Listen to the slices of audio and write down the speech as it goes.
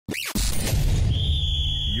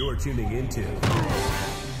You're tuning into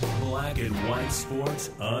Black and White Sports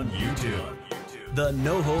on YouTube. The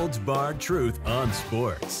no-holds-barred truth on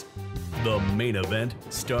sports. The main event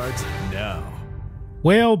starts now.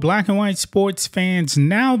 Well, Black and White Sports fans,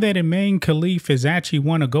 now that Imane Khelif has actually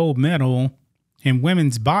won a gold medal in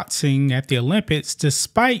women's boxing at the Olympics,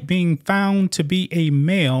 despite being found to be a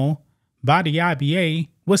male by the IBA,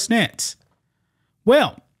 what's next?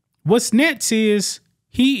 Well, what's next is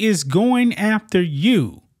he is going after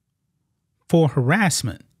you for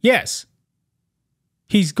harassment. Yes,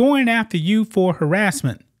 he's going after you for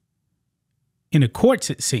harassment in the courts,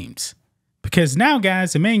 it seems. Because now,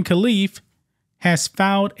 guys, Imane Khelif has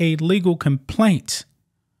filed a legal complaint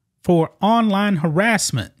for online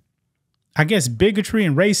harassment. I guess bigotry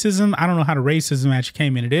and racism. I don't know how the racism actually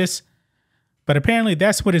came into this, but apparently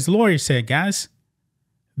that's what his lawyer said, guys.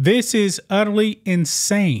 This is utterly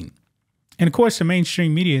insane. And of course, the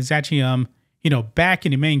mainstream media is actually,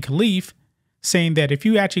 backing Imane Khelif, saying that if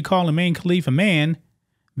you actually call Imane Khelif a man,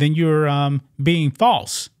 then you're being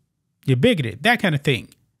false. You're bigoted, that kind of thing.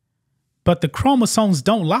 But the chromosomes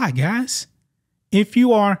don't lie, guys. If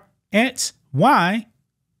you are XY,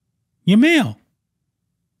 you're male.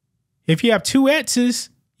 If you have two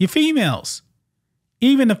X's, you're females.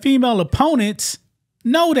 Even the female opponents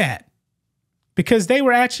know that because they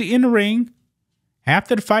were actually in the ring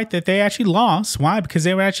after the fight that they actually lost. Why? Because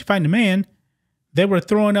they were actually fighting a man. They were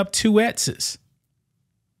throwing up two X's.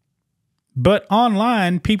 But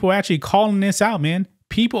online, people are actually calling this out, man.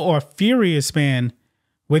 People are furious, man,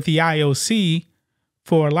 with the IOC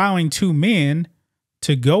for allowing two men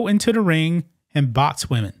to go into the ring and box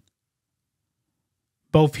women.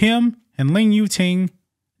 Both him and Lin Yuting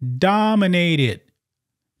dominated.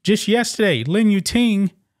 Just yesterday, Lin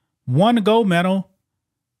Yuting won a gold medal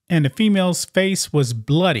and the female's face was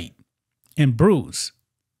bloody and bruised.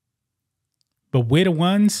 But we're the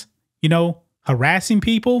ones, harassing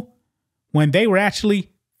people when they were actually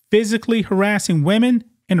physically harassing women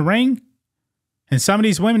in the ring. And some of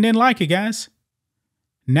these women didn't like it, guys.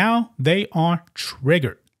 Now they are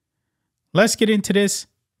triggered. Let's get into this.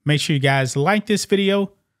 Make sure you guys like this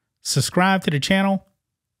video, subscribe to the channel,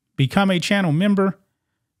 become a channel member,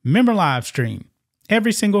 live stream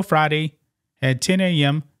every single Friday at 10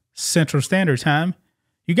 a.m. Central Standard Time.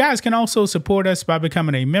 You guys can also support us by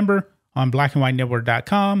becoming a member on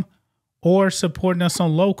blackandwhitenetwork.com or supporting us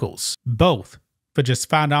on Locals, both for just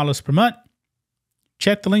 $5 per month.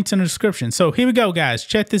 Check the links in the description. So here we go, guys.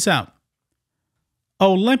 Check this out.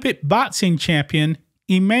 Olympic boxing champion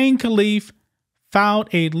Imane Khelif filed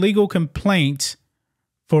a legal complaint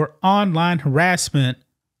for online harassment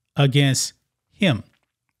against him.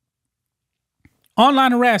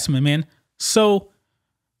 Online harassment, man. So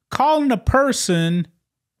calling a person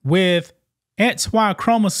with XY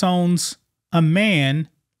chromosomes a man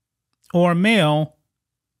or a male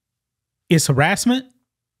is harassment?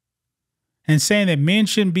 And saying that men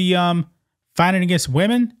shouldn't be fighting against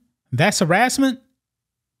women, that's harassment?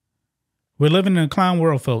 We're living in a clown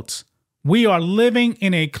world, folks. We are living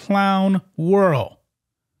in a clown world.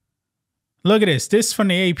 Look at this. This is from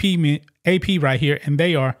the AP right here, and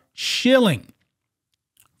they are shilling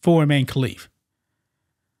for Imane Khelif.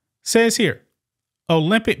 Says here,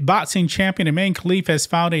 Olympic boxing champion Imane Khelif has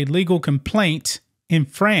filed a legal complaint in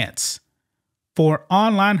France for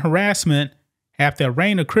online harassment after a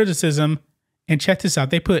rain of criticism. And check this out.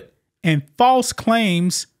 They put in false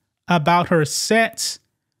claims about her sets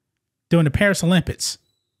during the Paris Olympics.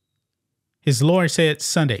 His lawyer said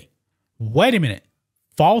Sunday, wait a minute,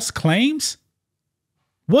 false claims?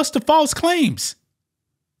 What's the false claims?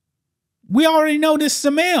 We already know this is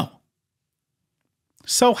a male.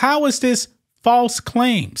 So how is this false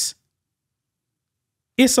claims?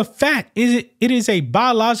 It's a fact. It is a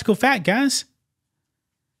biological fact, guys.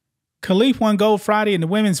 Khelif won gold Friday in the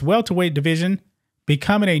women's welterweight division,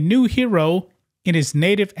 becoming a new hero in his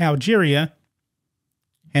native Algeria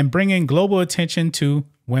and bringing global attention to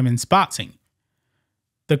women's boxing.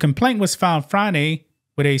 The complaint was filed Friday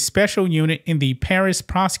with a special unit in the Paris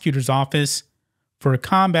prosecutor's office for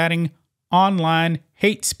combating online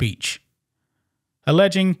hate speech,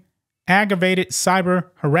 alleging aggravated cyber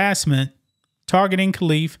harassment targeting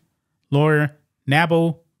Khelif, lawyer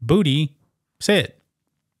Nabil Boudi said.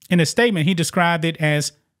 In a statement, he described it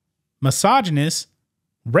as misogynist,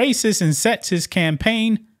 racist, and sexist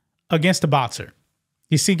campaign against the boxer.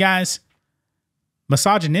 You see, guys,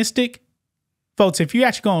 misogynistic. Folks, if you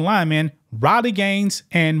actually go online, man, Riley Gaines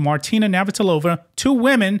and Martina Navratilova, two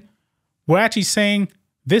women, were actually saying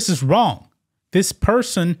this is wrong. This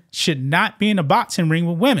person should not be in a boxing ring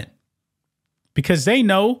with women because they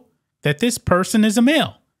know that this person is a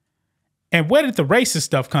male. And where did the racist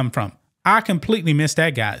stuff come from? I completely missed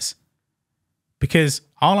that, guys. Because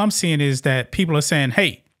all I'm seeing is that people are saying,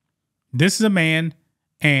 hey, this is a man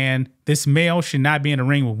and this male should not be in the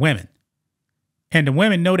ring with women. And the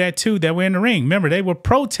women know that too, that we're in the ring. Remember, they were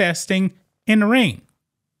protesting in the ring.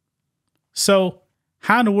 So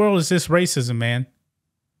how in the world is this racism, man?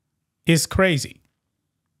 It's crazy.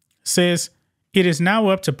 It says, it is now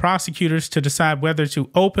up to prosecutors to decide whether to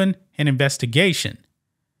open an investigation.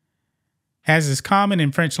 As is common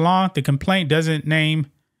in French law, the complaint doesn't name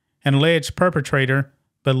an alleged perpetrator,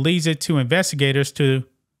 but leaves it to investigators to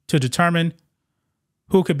determine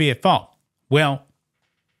who could be at fault. Well,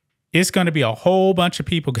 it's going to be a whole bunch of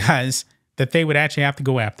people, guys, that they would actually have to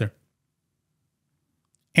go after.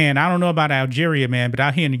 And I don't know about Algeria, man, but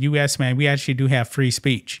out here in the U.S., man, we actually do have free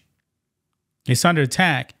speech. It's under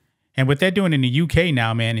attack. And what they're doing in the UK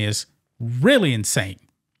now, man, is really insane.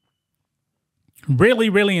 Really,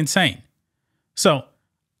 really insane. So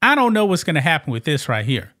I don't know what's going to happen with this right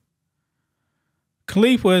here.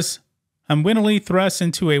 Khelif was unwittingly thrust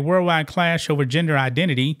into a worldwide clash over gender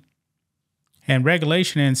identity and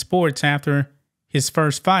regulation in sports after his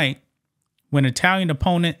first fight, when Italian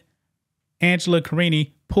opponent Angela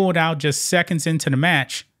Carini pulled out just seconds into the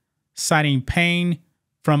match, citing pain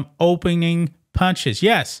from opening punches.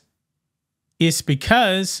 Yes, it's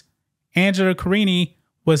because Angela Carini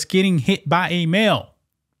was getting hit by a male.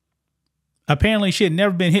 Apparently, she had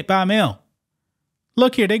never been hit by a male.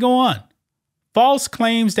 Look here, they go on. False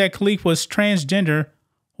claims that Khelif was transgender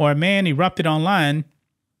or a man erupted online,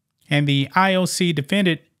 and the IOC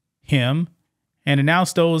defended him and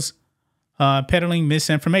announced those peddling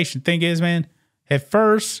misinformation. Thing is, man, at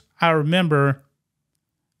first, I remember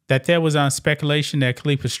that there was speculation that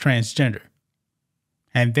Khelif was transgender.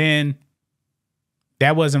 And then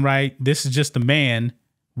that wasn't right. This is just a man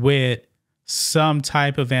with some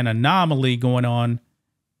type of an anomaly going on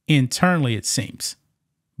internally, it seems.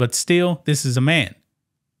 But still, this is a man.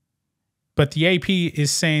 But the AP is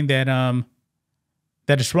saying that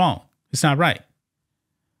that it's wrong. It's not right.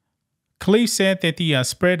 Khelif said that the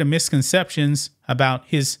spread of misconceptions about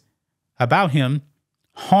him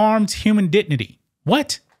harmed human dignity.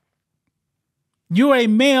 What? You're a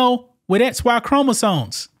male with XY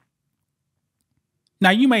chromosomes. Now,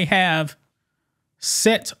 you may have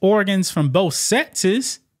sex organs from both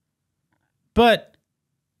sexes, but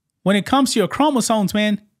when it comes to your chromosomes,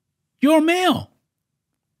 man, you're a male.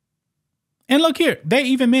 And look here, they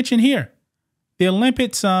even mentioned here, the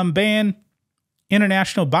Olympics banned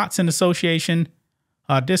International Boxing Association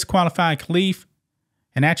disqualified Khelif.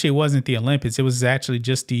 And actually, it wasn't the Olympics. It was actually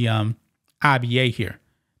just the IBA here.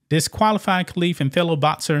 Disqualified Khelif and fellow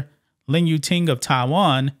boxer Lin Yuting of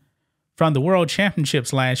Taiwan from the World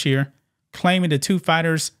Championships last year, claiming the two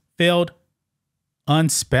fighters failed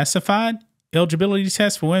unspecified eligibility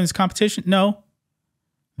tests for women's competition. No,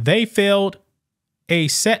 they failed a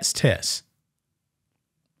sex test.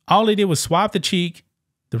 All they did was swab the cheek.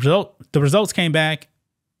 The results came back.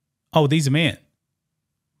 Oh, these are men.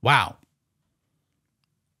 Wow.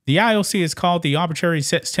 The IOC has called the arbitrary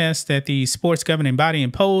sex test that the sports governing body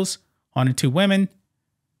imposed on the two women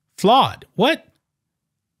flawed. What?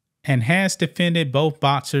 And has defended both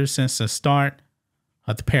boxers since the start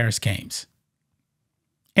of the Paris Games.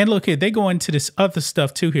 And look here, they go into this other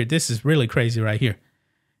stuff too here. This is really crazy right here.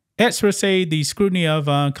 Experts say the scrutiny of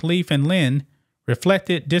Khelif and Lin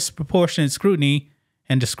reflected disproportionate scrutiny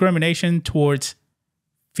and discrimination towards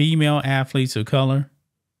female athletes of color.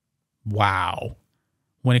 Wow.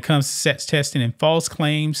 When it comes to sex testing and false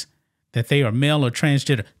claims that they are male or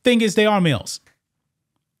transgender. Thing is, they are males.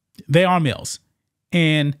 They are males.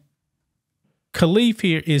 And Khelif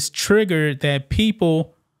here is triggered that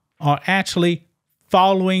people are actually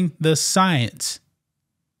following the science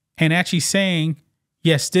and actually saying,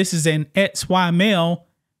 yes, this is an XY male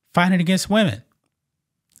fighting against women.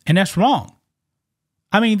 And that's wrong.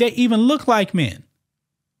 I mean, they even look like men.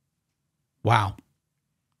 Wow.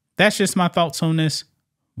 That's just my thoughts on this.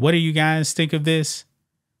 What do you guys think of this?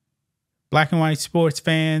 Black and white sports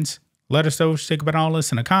fans, let us know what you think about all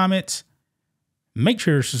this in the comments. Make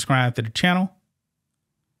sure to subscribe to the channel.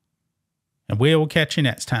 And we will catch you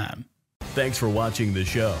next time. Thanks for watching the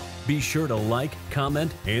show. Be sure to like,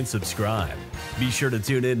 comment, and subscribe. Be sure to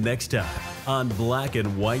tune in next time on Black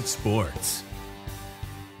and White Sports.